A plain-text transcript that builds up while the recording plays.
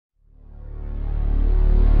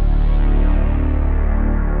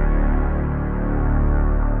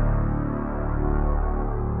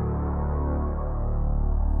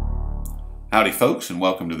Howdy folks, and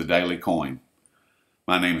welcome to the Daily Coin.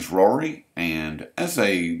 My name is Rory, and as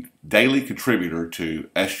a daily contributor to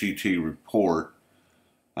SGT Report,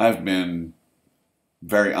 I've been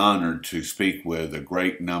very honored to speak with a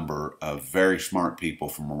great number of very smart people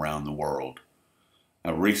from around the world.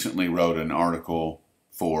 I recently wrote an article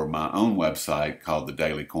for my own website called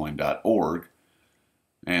Coin.org,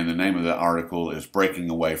 and the name of the article is Breaking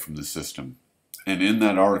Away from the System. And in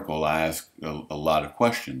that article, I asked a lot of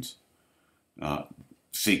questions.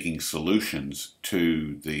 Seeking solutions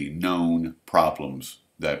to the known problems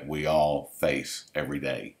that we all face every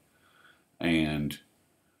day. And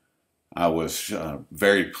I was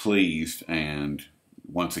very pleased and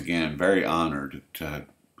once again very honored to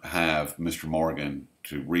have Mr. Morgan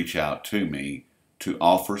to reach out to me to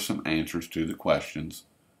offer some answers to the questions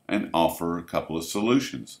and offer a couple of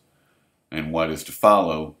solutions. And what is to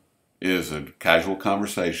follow is a casual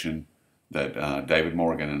conversation that David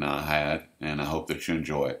Morgan and I had, and I hope that you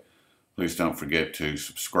enjoy it. Please don't forget to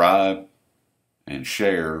subscribe and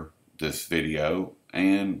share this video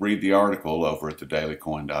and read the article over at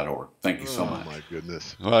thedailycoin.org. Thank you so much. Oh, my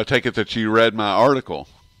goodness. Well, I take it that you read my article.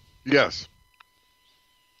 Yes.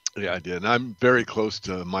 Yeah, I did. And I'm very close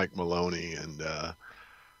to Mike Maloney, and,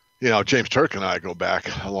 James Turk and I go back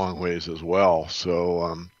a long ways as well.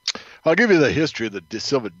 So I'll give you the history of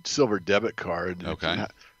the silver debit card. Okay.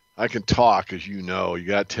 I can talk, as you know. You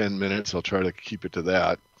got 10 minutes. I'll try to keep it to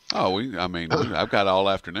that. Oh, I've got all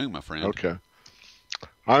afternoon, my friend. Okay.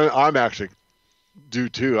 I'm actually due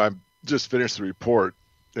too. I just finished the report,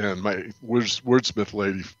 and my wordsmith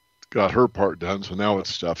lady got her part done, so now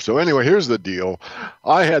it's stuff. So anyway, here's the deal.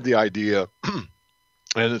 I had the idea,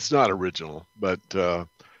 and it's not original, but to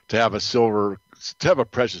have a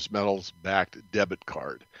precious metals backed debit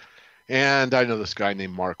card. And I know this guy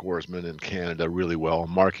named Mark Orsman in Canada really well.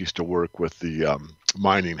 Mark used to work with the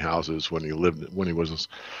mining houses when he was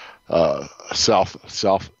a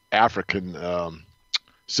South African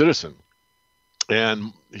citizen,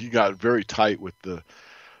 and he got very tight with the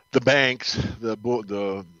banks,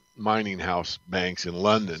 the mining house banks in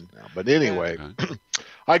London. But anyway, okay.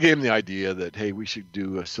 I gave him the idea that, hey, we should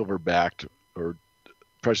do a silver-backed or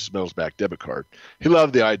precious metals backed debit card. He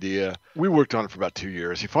loved the idea. We worked on it for about 2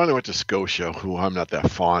 years. He finally went to Scotia, who I'm not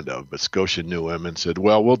that fond of, but Scotia knew him and said,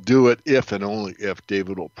 well, we'll do it if and only if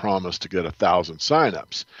David will promise to get 1,000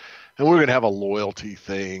 signups. And we're going to have a loyalty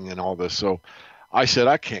thing and all this. So I said,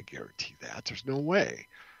 I can't guarantee that. There's no way.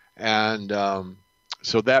 And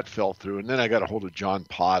so that fell through. And then I got a hold of John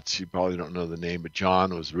Potts. You probably don't know the name, but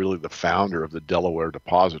John was really the founder of the Delaware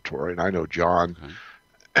Depository. And I know John. Okay.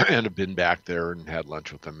 And have been back there and had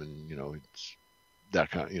lunch with him, and it's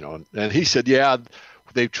that kind of, and he said, yeah,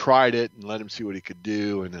 they've tried it and let him see what he could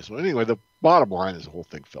do. And so anyway, the bottom line is the whole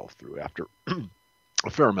thing fell through after a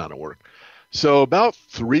fair amount of work. So about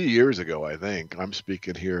 3 years ago, I think, I'm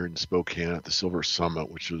speaking here in Spokane at the Silver Summit,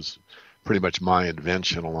 which was pretty much my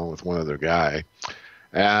invention along with one other guy.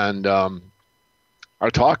 And I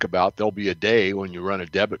talk about there'll be a day when you run a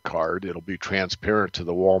debit card, it'll be transparent to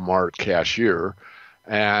the Walmart cashier,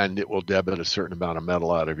 and it will debit a certain amount of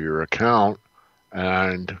metal out of your account,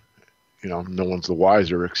 and no one's the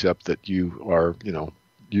wiser except that you are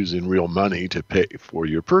using real money to pay for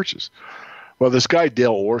your purchase. Well, this guy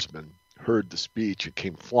Dale Olmstead heard the speech and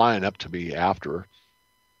came flying up to me after.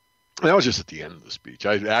 And that was just at the end of the speech.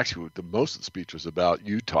 Most of the speech was about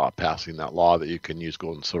Utah passing that law that you can use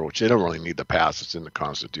gold and silver, which they don't really need to pass. It's in the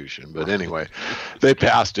Constitution, but anyway, they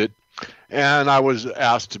passed it. And I was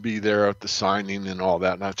asked to be there at the signing and all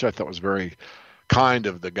that, which I thought was very kind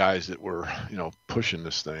of the guys that were, pushing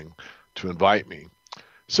this thing to invite me.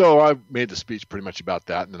 So I made the speech pretty much about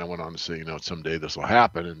that, and then I went on to say, someday this will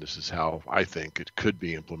happen, and this is how I think it could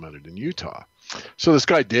be implemented in Utah. So this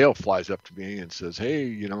guy Dale flies up to me and says,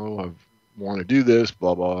 hey, I want to do this,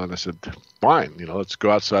 blah, blah. And I said, fine, let's go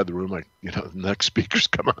outside the room. The next speaker's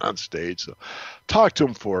coming on stage. So talk to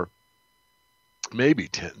him for maybe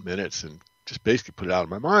 10 minutes and just basically put it out of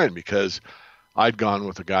my mind, because I'd gone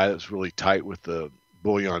with a guy that was really tight with the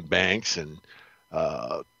bullion banks, and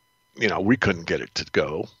we couldn't get it to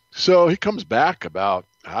go. So he comes back about,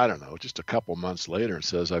 I don't know, just a couple months later and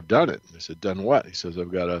says, I've done it. I said, done what? He says,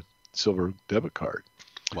 I've got a silver debit card.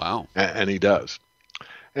 Wow. And he does.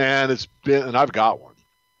 And I've got one.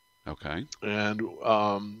 Okay. And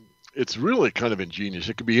it's really kind of ingenious.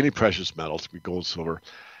 It could be any precious metal. It could be gold, silver.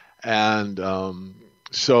 And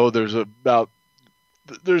so there's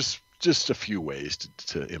just a few ways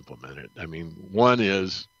to implement it. I mean, one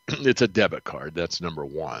is it's a debit card. That's number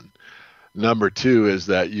one. Number two is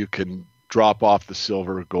that you can drop off the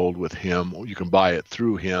silver or gold with him, or you can buy it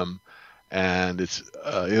through him, and it's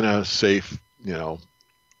in a safe,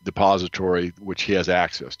 depository, which he has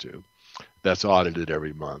access to. That's audited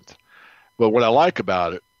every month. But what I like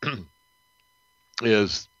about it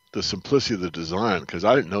is the simplicity of the design, because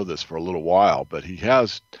I didn't know this for a little while, but he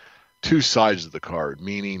has two sides of the card,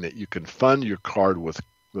 meaning that you can fund your card with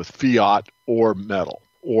fiat or metal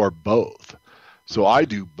or both. So I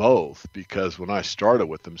do both, because when I started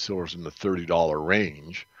with him, silver's in the $30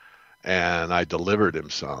 range, and I delivered him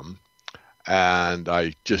some, and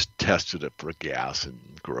I just tested it for gas and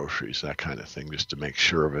groceries, that kind of thing, just to make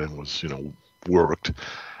sure everything was, worked.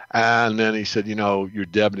 And then he said, you're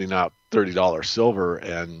debiting out $30 silver,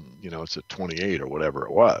 and, it's at 28 or whatever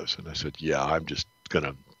it was. And I said, yeah, I'm just going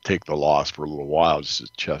to take the loss for a little while, just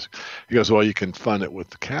to check. He goes, well, you can fund it with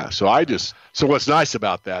the cash. So what's nice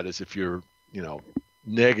about that is if you're,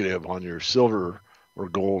 negative on your silver or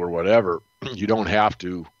gold or whatever, you don't have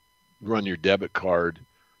to run your debit card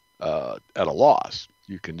at a loss.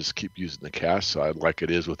 You can just keep using the cash side like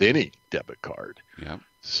it is with any debit card. Yeah.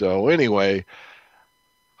 So anyway,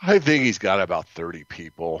 I think he's got about 30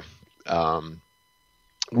 people.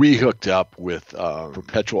 We hooked up with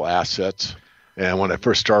Perpetual Assets. And when I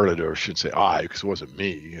first started, or I should say because it wasn't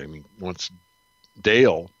me. I mean, once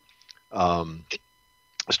Dale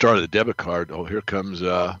started a debit card, here comes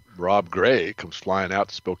Rob Gray, comes flying out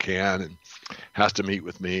to Spokane and has to meet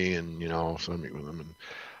with me. And, so I meet with him. And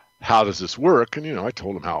how does this work? And, I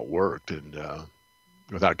told him how it worked, and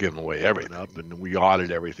without giving away everything up. And we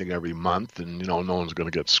audit everything every month, and, no one's going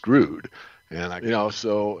to get screwed. And,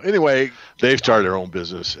 so anyway, they've started their own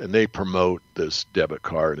business, and they promote this debit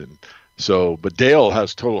card. And so, but Dale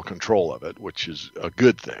has total control of it, which is a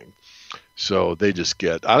good thing. So they just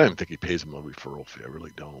get, I don't even think he pays them a referral fee. I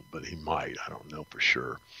really don't, but he might. I don't know for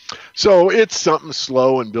sure. So it's something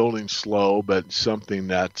slow and building slow, but something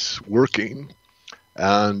that's working.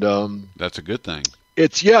 And that's a good thing.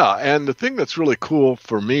 And the thing that's really cool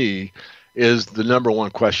for me is the number one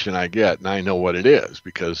question I get, and I know what it is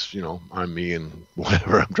because, I'm me and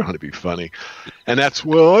whatever, I'm trying to be funny. And that's,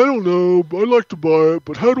 well, I don't know, I'd like to buy it,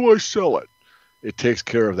 but how do I sell it? It takes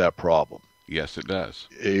care of that problem. Yes, it does.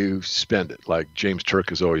 You spend it. Like James Turk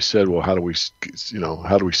has always said, well, how do we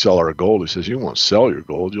sell our gold? He says, you won't sell your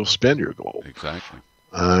gold, you'll spend your gold. Exactly.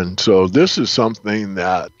 And so this is something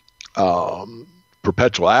that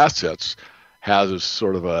Perpetual Assets has as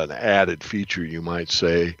sort of an added feature, you might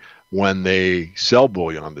say, when they sell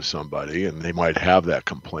bullion to somebody, and they might have that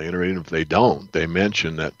complaint, or even if they don't, they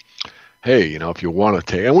mention that, hey, if you want to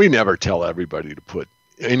take, and we never tell anybody to put,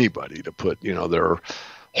 their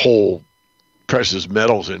whole precious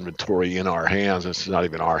metals inventory in our hands. It's not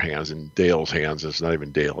even our hands, in Dale's hands. It's not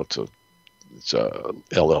even Dale. It's a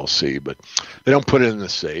LLC, but they don't put it in the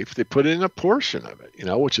safe. They put it in a portion of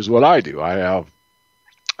it, which is what I do. I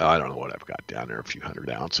don't know what I've got down there, a few hundred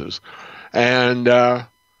ounces.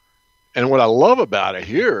 And what I love about it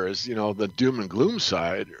here is, the doom and gloom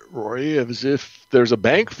side, Rory, is if there's a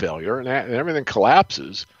bank failure and everything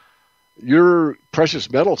collapses, your precious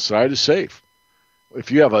metal side is safe. If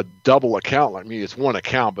you have a double account like me, it's one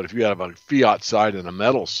account, but if you have a fiat side and a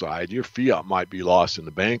metal side, your fiat might be lost in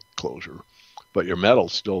the bank closure, but your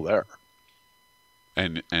metal's still there.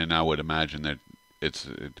 And I would imagine that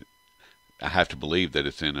I have to believe that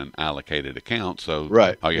it's in an allocated account. So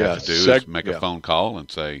right. all you have to do is make a phone call and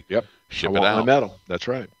say, yep, ship I want it out. My metal. That's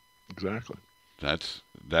right. Exactly. That's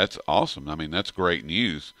awesome. I mean, that's great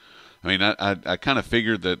news. I mean, I kind of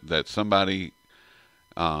figured that somebody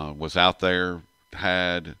was out there,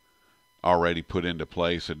 had already put into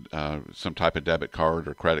place some type of debit card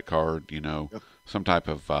or credit card, yep. Some type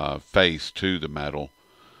of face to the metal,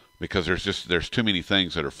 because there's too many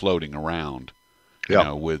things that are floating around,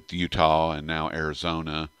 with Utah and now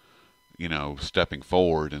Arizona, stepping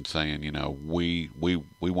forward and saying, we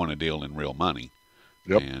want to deal in real money.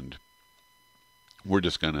 Yep. And we're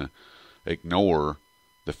just going to ignore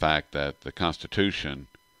the fact that the Constitution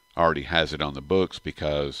already has it on the books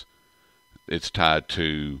because it's tied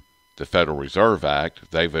to the Federal Reserve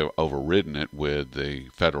Act. They've overridden it with the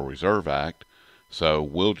Federal Reserve Act. So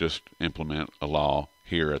we'll just implement a law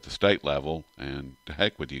here at the state level, and to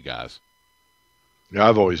heck with you guys. Yeah,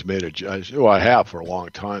 I've always made I have for a long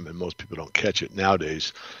time, and most people don't catch it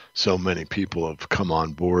nowadays. So many people have come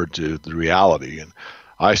on board to the reality. And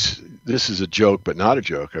this is a joke, but not a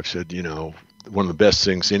joke. I've said, one of the best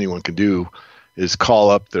things anyone can do is call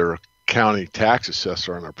up their county tax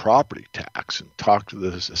assessor on their property tax and talk to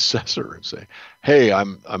this assessor and say, hey,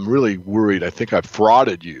 I'm really worried. I think I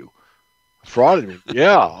frauded you. Frauded me?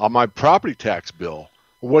 Yeah, on my property tax bill.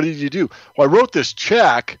 Well, what did you do? Well, I wrote this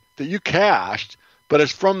check that you cashed, but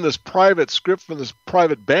it's from this private script from this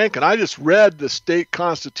private bank. And I just read the state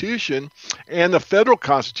constitution and the federal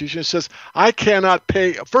constitution. It says I cannot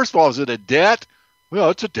pay. First of all, is it a debt? Well,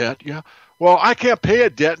 it's a debt, yeah. Well, I can't pay a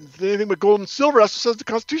debt in anything but gold and silver. That's what says the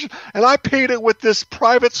Constitution. And I paid it with this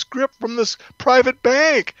private script from this private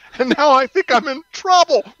bank. And now I think I'm in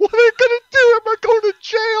trouble. What are they going to do? Am I going to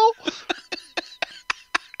jail?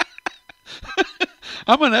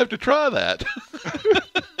 I'm going to have to try that.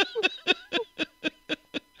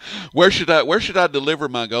 Where should I deliver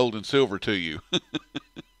my gold and silver to you?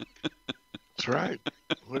 That's right.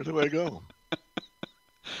 Where do I go?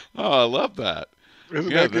 Oh, I love that.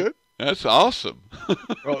 Isn't that good? That's awesome.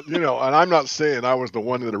 Well, and I'm not saying I was the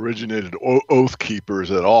one that originated Oath Keepers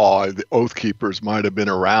at all. The Oath Keepers might have been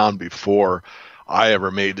around before I ever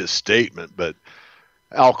made this statement, but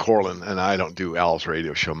Al Corlin, and I don't do Al's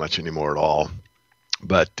radio show much anymore at all,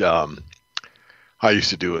 but I used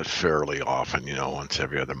to do it fairly often, once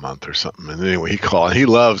every other month or something. And anyway, he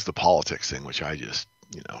loves the politics thing, which I just,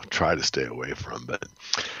 try to stay away from. But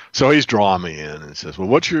so he's drawing me in and says, well,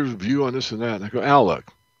 what's your view on this and that? And I go, Al,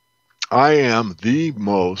 look, I am the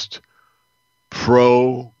most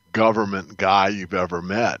pro-government guy you've ever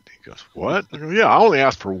met. He goes, what? I go, yeah, I only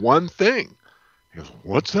asked for one thing. He goes,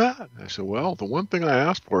 what's that? And I said, well, the one thing I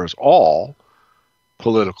asked for is all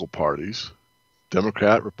political parties,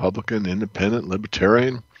 Democrat, Republican, Independent,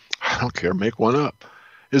 Libertarian, I don't care, make one up,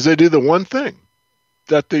 is they do the one thing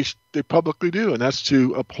that they publicly do, and that's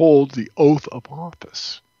to uphold the oath of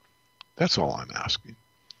office. That's all I'm asking.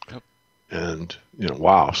 And,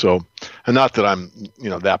 wow. So, and not that I'm,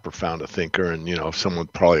 that profound a thinker. And, if someone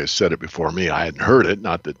probably has said it before me, I hadn't heard it.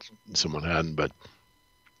 Not that someone hadn't, but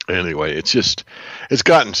anyway, it's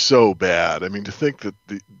gotten so bad. I mean, to think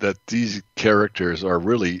that these characters are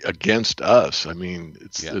really against us. I mean,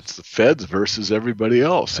 it's the feds versus everybody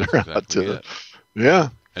else. That's They're out exactly it. Yeah.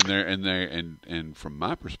 And from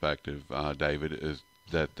my perspective, David, is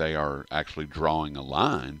that they are actually drawing a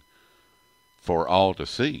line for all to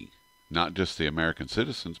see. Not just the American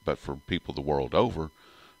citizens, but for people the world over,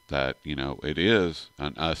 that, it is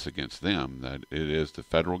an us against them, that it is the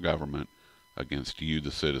federal government against you,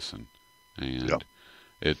 the citizen. And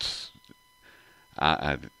it's,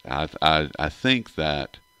 I think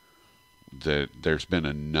that there's been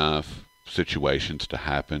enough situations to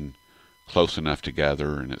happen close enough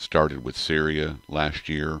together, and it started with Syria last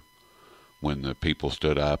year when the people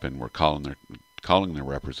stood up and were calling their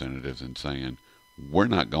representatives and saying, we're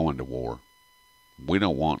not going to war. We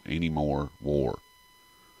don't want any more war.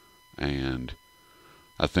 And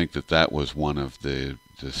I think that was one of the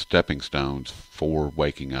stepping stones for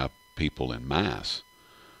waking up people en masse.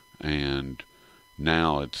 And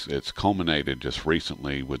now it's culminated just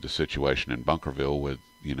recently with the situation in Bunkerville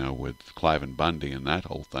with Clive Bundy and that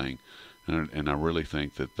whole thing. And I really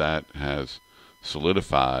think that has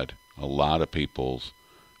solidified a lot of people's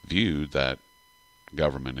view that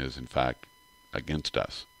government is in fact against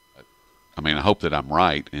us. I mean, I hope that I'm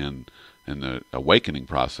right in the awakening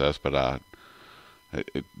process, but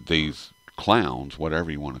these clowns, whatever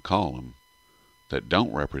you want to call them, that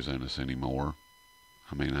don't represent us anymore.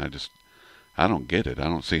 I mean, I don't get it. I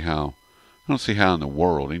don't see how in the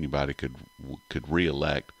world anybody could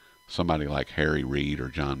reelect somebody like Harry Reid or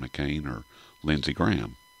John McCain or Lindsey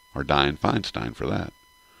Graham or Dianne Feinstein for that.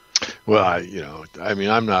 Well, I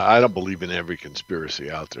don't believe in every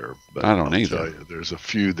conspiracy out there, but I don't I'll either. tell you, there's a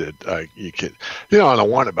few that you can, and the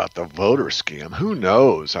one about the voter scam, who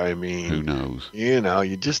knows? I mean, who knows?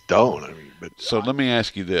 You just don't. I mean, but so let me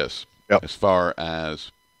ask you this: as far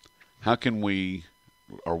as how can we,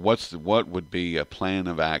 or what would be a plan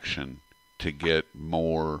of action to get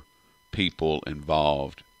more people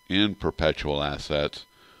involved in perpetual assets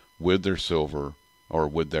with their silver or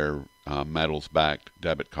with their metals-backed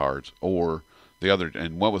debit cards, or the other?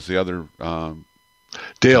 And what was the other?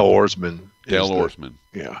 Dale Olmstead. Dale Olmstead.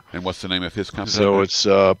 Yeah. And what's the name of his company? So it's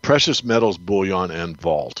Precious Metals Bullion and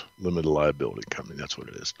Vault Limited Liability Company. That's what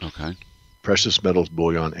it is. Okay. Precious Metals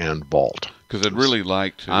Bullion and Vault. Because I'd really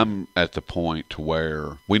like to. I'm at the point to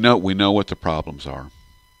where we know what the problems are.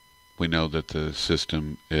 We know that the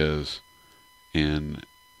system is in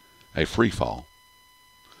a free fall.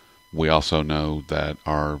 We also know that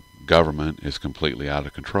our government is completely out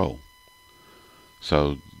of control.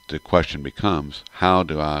 So the question becomes, how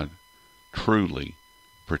do I truly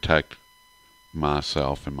protect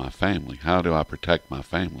myself and my family? How do I protect my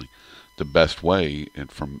family? The best way,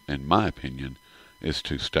 in my opinion, is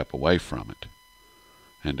to step away from it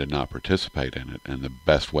and to not participate in it. And the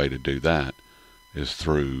best way to do that is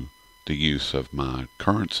through the use of my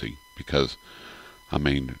currency, because, I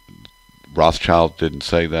mean, Rothschild didn't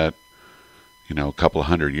say that, a couple of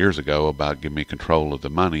 100 years ago about give me control of the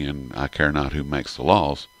money and I care not who makes the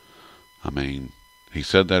laws. I mean, he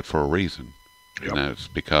said that for a reason. Yep. And that's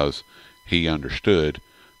because he understood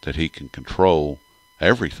that he can control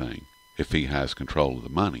everything if he has control of the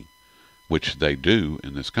money, which they do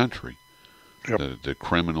in this country. Yep. The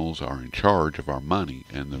criminals are in charge of our money,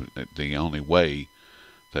 and the only way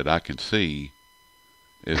that I can see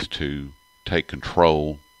is to take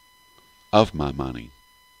control of my money,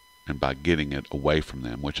 and by getting it away from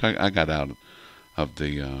them, which I got out of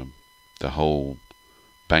the whole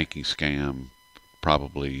banking scam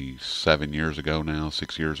probably 7 years ago now,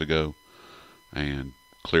 6 years ago, and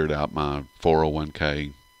cleared out my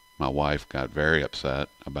 401k. My wife got very upset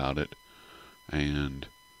about it, and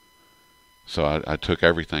so I took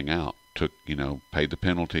everything out. Paid the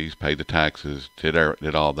penalties, paid the taxes, did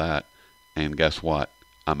all that, and guess what?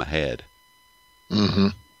 I'm ahead. Mm-hmm.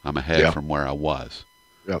 I'm ahead from where I was.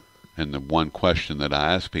 Yep. And the one question that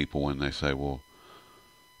I ask people when they say, well,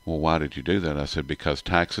 why did you do that? I said, because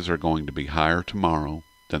taxes are going to be higher tomorrow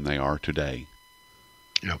than they are today.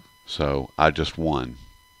 Yep. So I just won.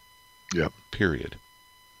 Yep. Period.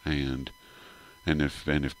 And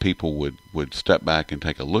if people would step back and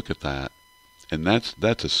take a look at that, and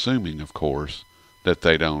that's assuming, of course, that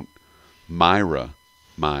they don't Myra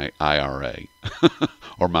my IRA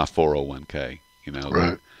or my 401k,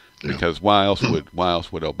 right. Because why else would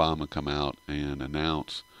Obama come out and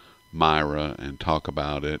announce Myra and talk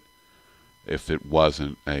about it if it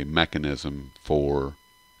wasn't a mechanism for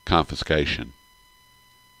confiscation?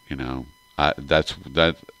 That's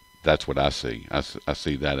what I see. I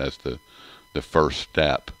see that as the first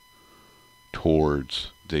step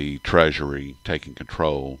towards the Treasury taking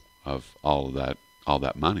control of all that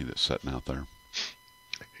money that's sitting out there.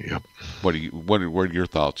 Yep. What are your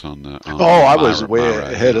thoughts on the? I was way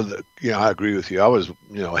ahead of the. I agree with you. I was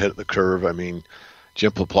ahead of the curve. I mean,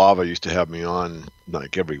 Jim Paplava used to have me on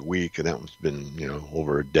like every week, and that was been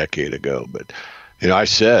over a decade ago. But I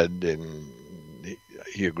said, and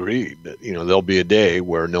he agreed that there'll be a day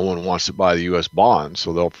where no one wants to buy the U.S. bonds,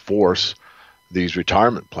 so they'll force these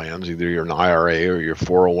retirement plans, either you're an IRA or your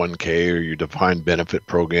 401k or your defined benefit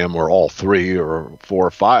program, or all three or four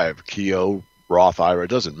or five, Keogh, Roth IRA, it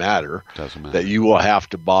doesn't matter. That you will have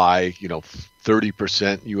to buy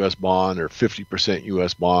 30% U.S. bond or 50%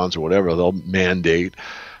 U.S. bonds or whatever. They'll mandate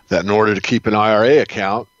that in order to keep an IRA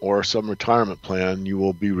account or some retirement plan, you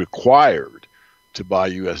will be required to buy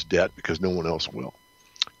U.S. debt because no one else will,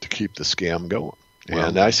 to keep the scam going. Well,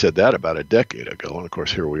 and I said that about a decade ago, and of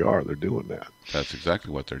course here we are. They're doing that. That's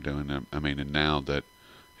exactly what they're doing. I mean, and now that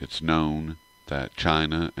it's known that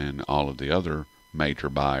China and all of the other major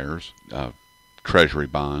buyers of Treasury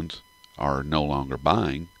bonds are no longer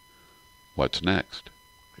buying, what's next?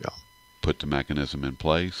 Yeah. Put the mechanism in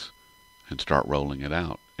place and start rolling it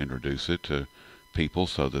out. Introduce it to people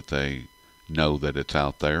so that they know that it's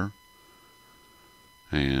out there.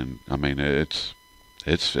 And I mean, it's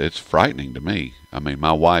frightening to me. I mean,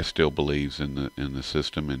 my wife still believes in the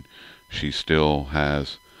system, and she still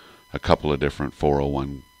has a couple of different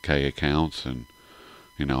 401k accounts and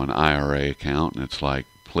an IRA account, and it's like,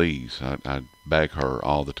 please, I beg her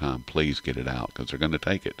all the time, please get it out, because they're going to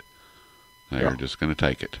take it. They're just going to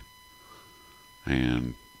take it.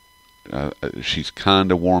 And she's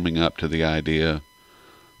kind of warming up to the idea,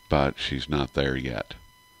 but she's not there yet.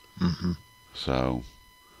 Mm-hmm. So,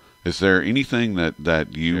 is there anything that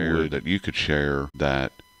you could share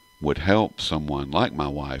that would help someone like my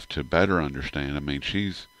wife to better understand? I mean,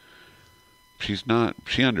 she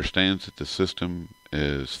understands that the system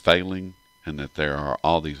is failing and that there are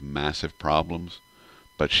all these massive problems,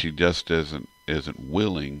 but she just isn't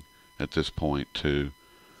willing at this point to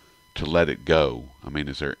let it go. I mean,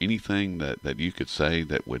 is there anything that you could say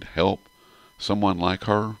that would help someone like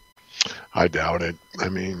her? I doubt it. I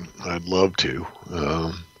mean, I'd love to.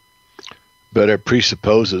 But it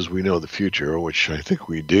presupposes we know the future, which I think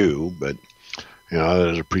we do, but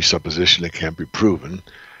there's a presupposition that can't be proven.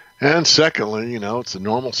 And secondly, it's a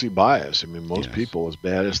normalcy bias. I mean, most people, as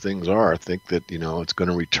bad as things are, think that, it's going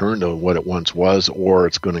to return to what it once was, or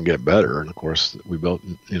it's going to get better. And of course,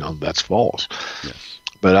 that's false. Yes.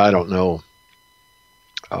 But I don't know.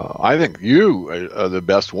 I think you are the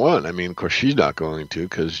best one. I mean, of course, she's not going to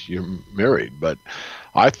because you're married. But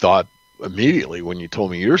I thought immediately when you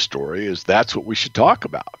told me your story is that's what we should talk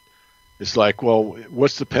about. It's like, well,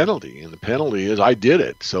 what's the penalty? And the penalty is I did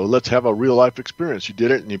it. So let's have a real life experience. You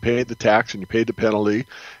did it and you paid the tax and you paid the penalty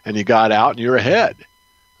and you got out and you're ahead.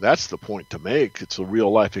 That's the point to make. It's a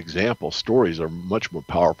real life example. Stories are much more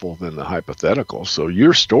powerful than the hypothetical. So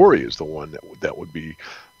your story is the one that would be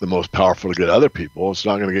the most powerful to get other people. It's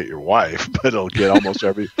not going to get your wife, but it'll get almost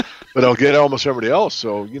everybody else.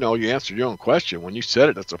 So, you answered your own question. When you said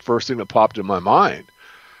it, that's the first thing that popped in my mind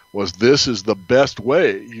was this is the best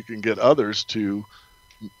way you can get others to,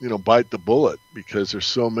 bite the bullet, because there's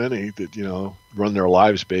so many that, run their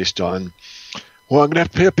lives based on, well, I'm going to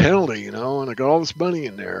have to pay a penalty, and I got all this money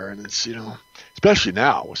in there. And it's, especially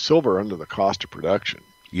now with silver under the cost of production.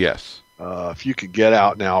 Yes. If you could get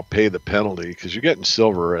out now, pay the penalty, because you're getting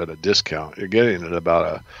silver at a discount. You're getting it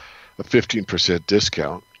about a 15%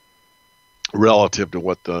 discount relative to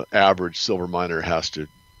what the average silver miner has to,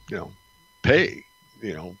 pay,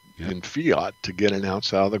 in fiat to get an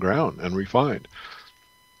ounce out of the ground and refined.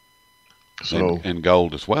 So and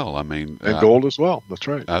gold as well. I mean, and gold as well. That's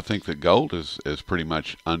right. I think that gold is pretty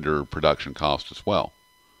much under production cost as well.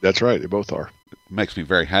 That's right. They both are. It makes me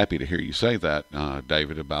very happy to hear you say that,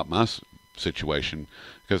 David, about my situation,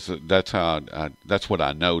 because that's that's what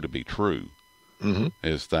I know to be true. Mm-hmm.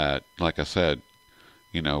 Is that, like I said,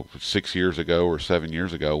 6 years ago or 7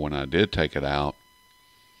 years ago when I did take it out,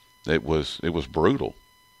 it was brutal,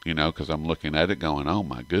 because I'm looking at it going, oh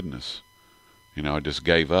my goodness, I just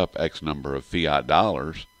gave up X number of fiat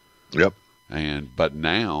dollars. Yep. But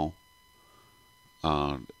now,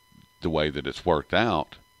 the way that it's worked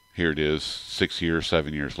out, here it is 6 years,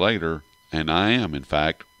 7 years later, and I am, in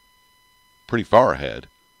fact, pretty far ahead.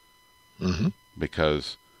 Mm-hmm.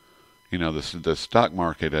 Because, the stock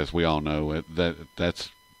market, as we all know, that's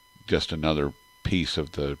just another piece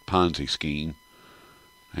of the Ponzi scheme.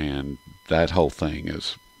 And that whole thing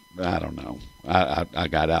is, I don't know. I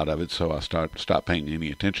got out of it, so I stopped paying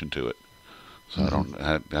any attention to it. So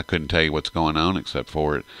Mm-hmm. I couldn't tell you what's going on except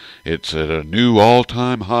for it's at a new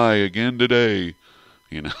all-time high again today.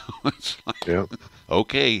 It's like, Yep.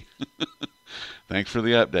 Okay. Thanks for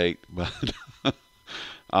the update. But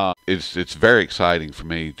it's very exciting for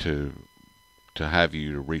me to have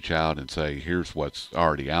you to reach out and say, here's what's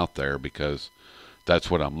already out there, because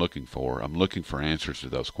that's what I'm looking for. I'm looking for answers to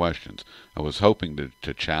those questions. I was hoping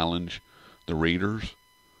to challenge the readers,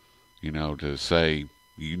 to say,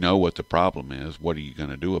 what the problem is. What are you going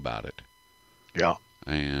to do about it? Yeah.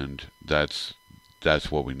 And that's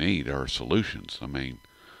what we need, are solutions. I mean,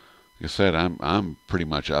 like I said, I'm pretty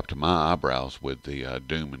much up to my eyebrows with the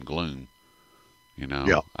doom and gloom.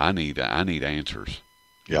 Yeah. I need answers.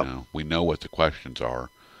 Yep. We know what the questions are.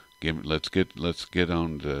 Let's get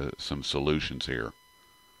on to some solutions here.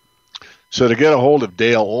 So to get a hold of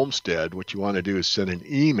Dale Olmstead, what you want to do is send an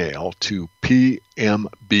email to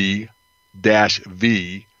pmb-v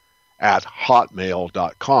at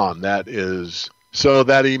hotmail.com.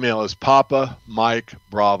 That email is Papa Mike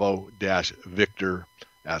Bravo Victor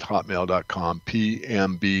at hotmail.com,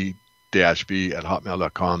 pmb-v at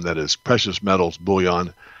hotmail.com. That is precious metals,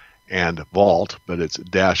 bullion, and vault, but it's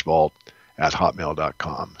 -vault at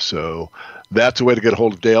hotmail.com. So that's a way to get a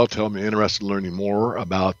hold of Dale. Tell him you're interested in learning more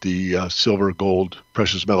about the silver, gold,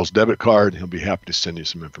 precious metals debit card. He'll be happy to send you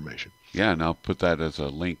some information. Yeah, and I'll put that as a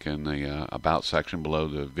link in the About section below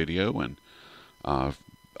the video, and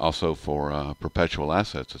also for Perpetual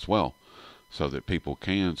Assets as well, so that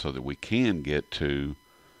we can get to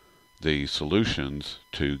the solutions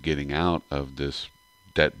to getting out of this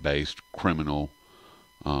debt-based criminal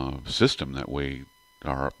system that we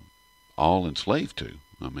are all enslaved to.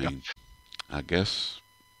 I mean, Yep. I guess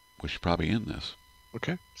we should probably end this.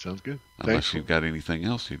 Okay, sounds good. Unless you've got anything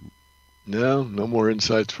else. No more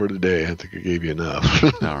insights for today. I think I gave you enough.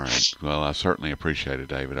 All right. Well, I certainly appreciate it,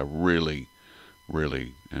 David. I really,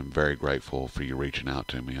 really am very grateful for you reaching out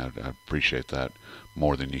to me. I appreciate that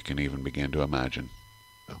more than you can even begin to imagine.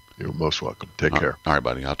 You're most welcome. Take care. All right,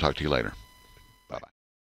 buddy. I'll talk to you later.